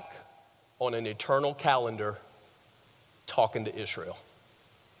back on an eternal calendar talking to Israel.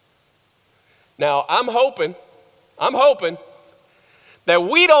 Now, I'm hoping that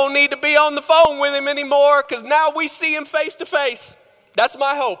we don't need to be on the phone with him anymore because now we see him face to face. That's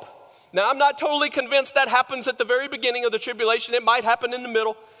my hope. Now, I'm not totally convinced that happens at the very beginning of the tribulation. It might happen in the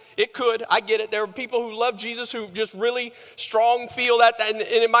middle. It could. I get it. There are people who love Jesus who just really strong feel that, and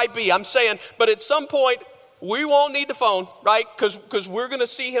it might be. I'm saying, but at some point, we won't need the phone, right? Because we're going to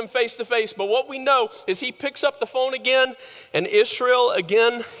see him face to face. But what we know is he picks up the phone again, and Israel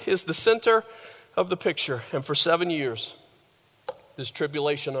again is the center of the picture. And for 7 years, this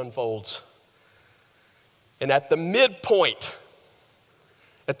tribulation unfolds. And at the midpoint,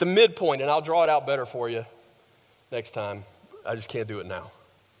 and I'll draw it out better for you next time. I just can't do it now.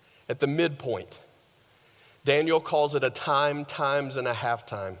 At the midpoint, Daniel calls it a time, times, and a half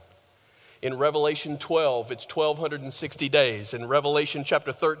time. In Revelation 12, it's 1,260 days. In Revelation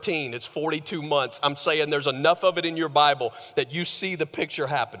chapter 13, it's 42 months. I'm saying there's enough of it in your Bible that you see the picture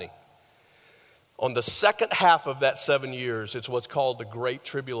happening. On the second half of that 7 years, it's what's called the Great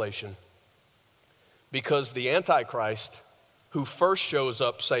Tribulation. Because the Antichrist, who first shows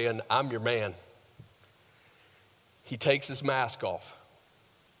up saying, I'm your man, he takes his mask off.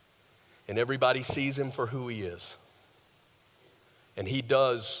 And everybody sees him for who he is. And he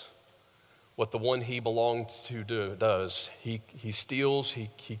does what the one he belongs to does. He steals, he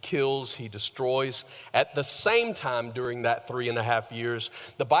kills, he destroys. At the same time, during that 3.5 years,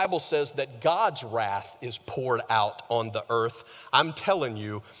 the Bible says that God's wrath is poured out on the earth. I'm telling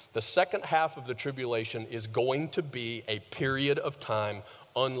you, the second half of the tribulation is going to be a period of time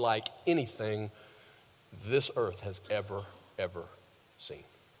unlike anything this earth has ever seen.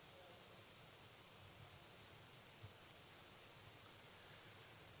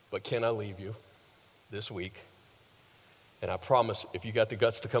 But can I leave you this week? And I promise, if you got the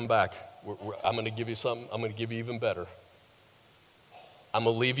guts to come back, I'm going to give you something. I'm going to give you even better. I'm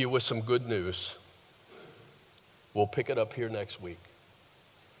going to leave you with some good news. We'll pick it up here next week.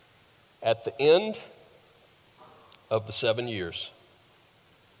 At the end of the 7 years,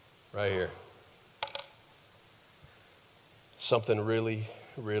 right here, something really,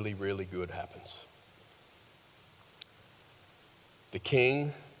 really, really good happens. The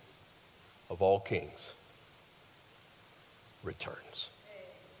King of all kings returns,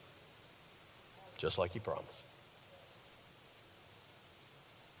 just like he promised.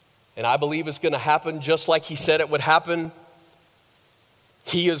 And I believe it's going to happen just like he said it would happen.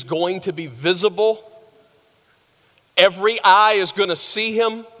 He is going to be visible. Every eye is going to see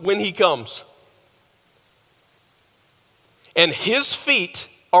him when he comes. And his feet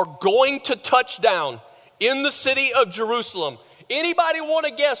are going to touch down in the city of Jerusalem. Anybody want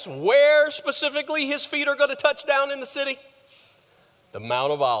to guess where specifically his feet are going to touch down in the city? The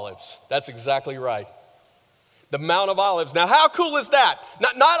Mount of Olives. That's exactly right. The Mount of Olives. Now, how cool is that?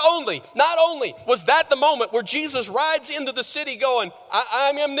 Not only was that the moment where Jesus rides into the city going,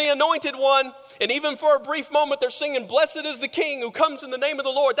 I am the anointed one. And even for a brief moment, they're singing, blessed is the King who comes in the name of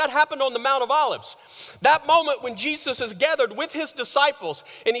the Lord. That happened on the Mount of Olives. That moment when Jesus is gathered with his disciples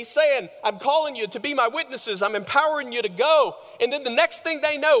and he's saying, I'm calling you to be my witnesses. I'm empowering you to go. And then the next thing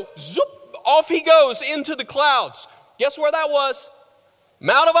they know, zoop, off he goes into the clouds. Guess where that was?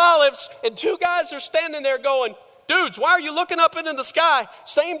 Mount of Olives, and two guys are standing there going, dudes, why are you looking up into the sky?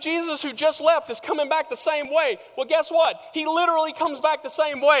 Same Jesus who just left is coming back the same way. Well, guess what? He literally comes back the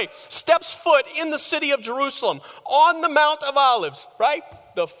same way. Steps foot in the city of Jerusalem on the Mount of Olives, right?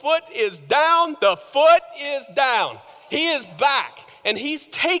 The foot is down. The foot is down. He is back, and he's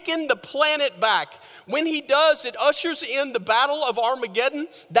taken the planet back. When he does, it ushers in the battle of Armageddon.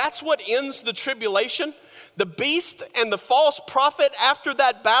 That's what ends the tribulation. The beast and the false prophet after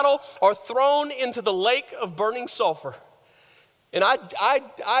that battle are thrown into the lake of burning sulfur. And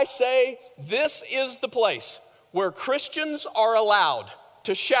I say this is the place where Christians are allowed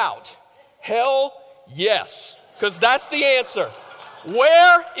to shout, hell yes, because that's the answer.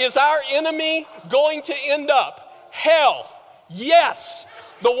 Where is our enemy going to end up? Hell yes.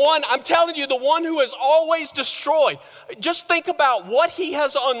 The one, I'm telling you, the one who has always destroyed. Just think about what he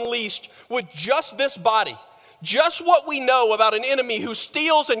has unleashed with just this body. Just what we know about an enemy who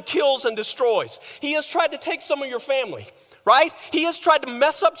steals and kills and destroys. He has tried to take some of your family, right? He has tried to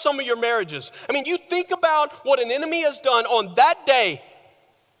mess up some of your marriages. I mean, you think about what an enemy has done on that day.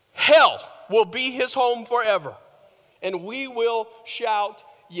 Hell will be his home forever. And we will shout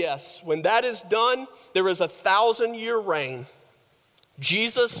yes. When that is done, there is a 1,000-year reign.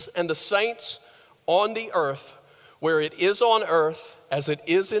 Jesus and the saints on the earth, where it is on earth as it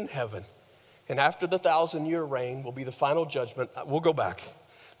is in heaven. And after the 1,000-year reign will be the final judgment. We'll go back.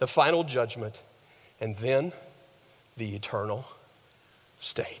 The final judgment. And then the eternal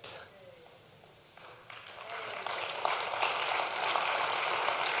state.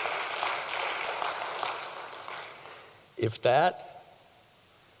 If that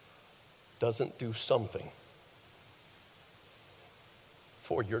doesn't do something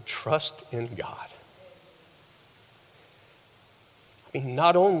for your trust in God, I mean,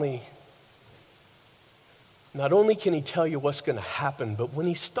 not only can he tell you what's going to happen, but when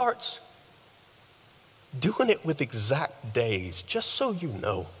he starts doing it with exact days, just so you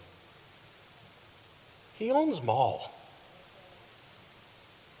know, he owns them all.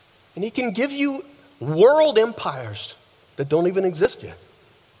 And he can give you world empires that don't even exist yet.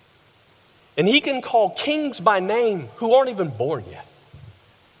 And he can call kings by name who aren't even born yet.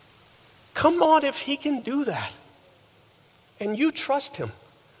 Come on, if he can do that, and you trust him,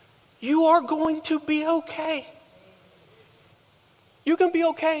 you are going to be okay. You can be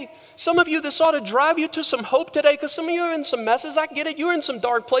okay. Some of you, this ought to drive you to some hope today, because some of you are in some messes. I get it. You're in some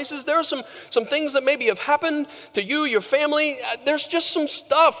dark places. There are some things that maybe have happened to you, your family. There's just some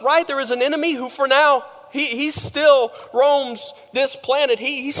stuff, right? There is an enemy who for now, he still roams this planet.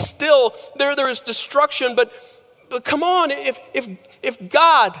 He's still, there is destruction. But come on, if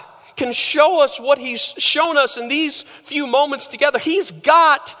God can show us what he's shown us in these few moments together, he's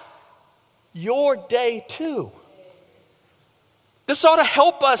got your day too. This ought to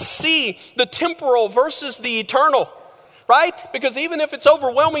help us see the temporal versus the eternal, right? Because even if it's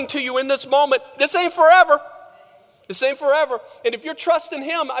overwhelming to you in this moment, this ain't forever. This ain't forever. And if you're trusting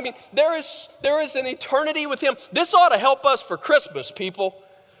him, I mean, there is an eternity with him. This ought to help us for Christmas, people.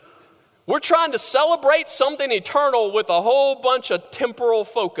 We're trying to celebrate something eternal with a whole bunch of temporal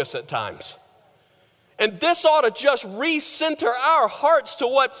focus at times. And this ought to just recenter our hearts to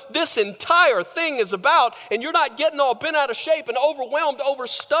what this entire thing is about. And you're not getting all bent out of shape and overwhelmed over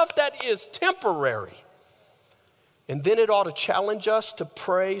stuff that is temporary. And then it ought to challenge us to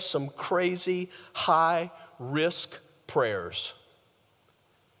pray some crazy, high-risk prayers.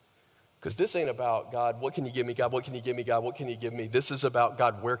 Because this ain't about, God, what can you give me? God, what can you give me? God, what can you give me? This is about,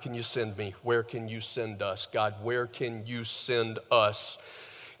 God, where can you send me? Where can you send us? God, where can you send us?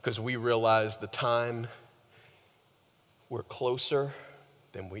 Because we realize the time we're closer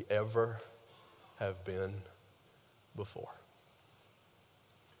than we ever have been before.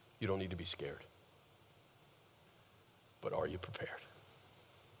 You don't need to be scared. But are you prepared?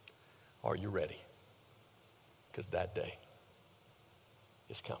 Are you ready? Because that day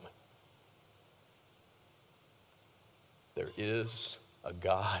is coming. There is a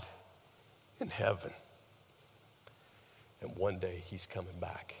God in heaven. And one day he's coming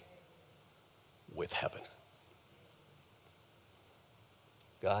back with heaven.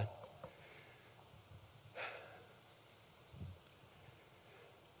 God,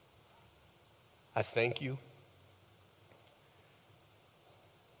 I thank you.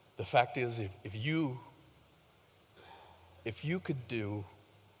 The fact is, if you could do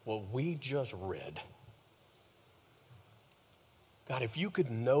what we just read, God, if you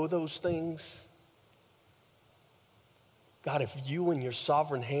could know those things, God, if you in your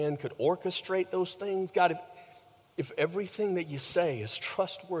sovereign hand could orchestrate those things, God, if everything that you say is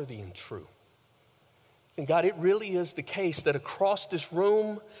trustworthy and true, and God, it really is the case that across this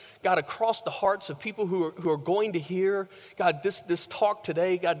room, God, across the hearts of people who are going to hear, God, this talk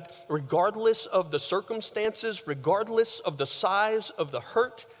today, God, regardless of the circumstances, regardless of the size of the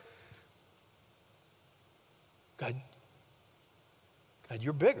hurt, God,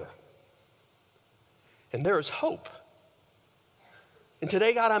 you're bigger. And there is hope. And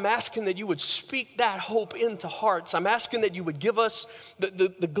today, God, I'm asking that you would speak that hope into hearts. I'm asking that you would give us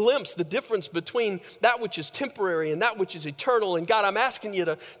the glimpse, the difference between that which is temporary and that which is eternal. And God, I'm asking you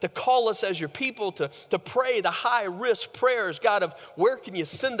to call us as your people to pray the high-risk prayers, God, of where can you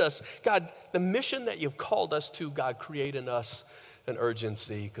send us? God, the mission that you've called us to, God, create in us an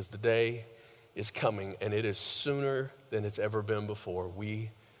urgency because the day is coming and it is sooner than it's ever been before. We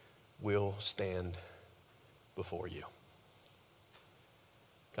will stand before you.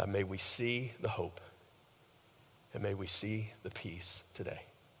 God, may we see the hope and may we see the peace today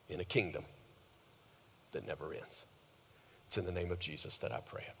in a kingdom that never ends. It's in the name of Jesus that I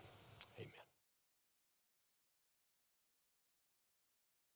pray it.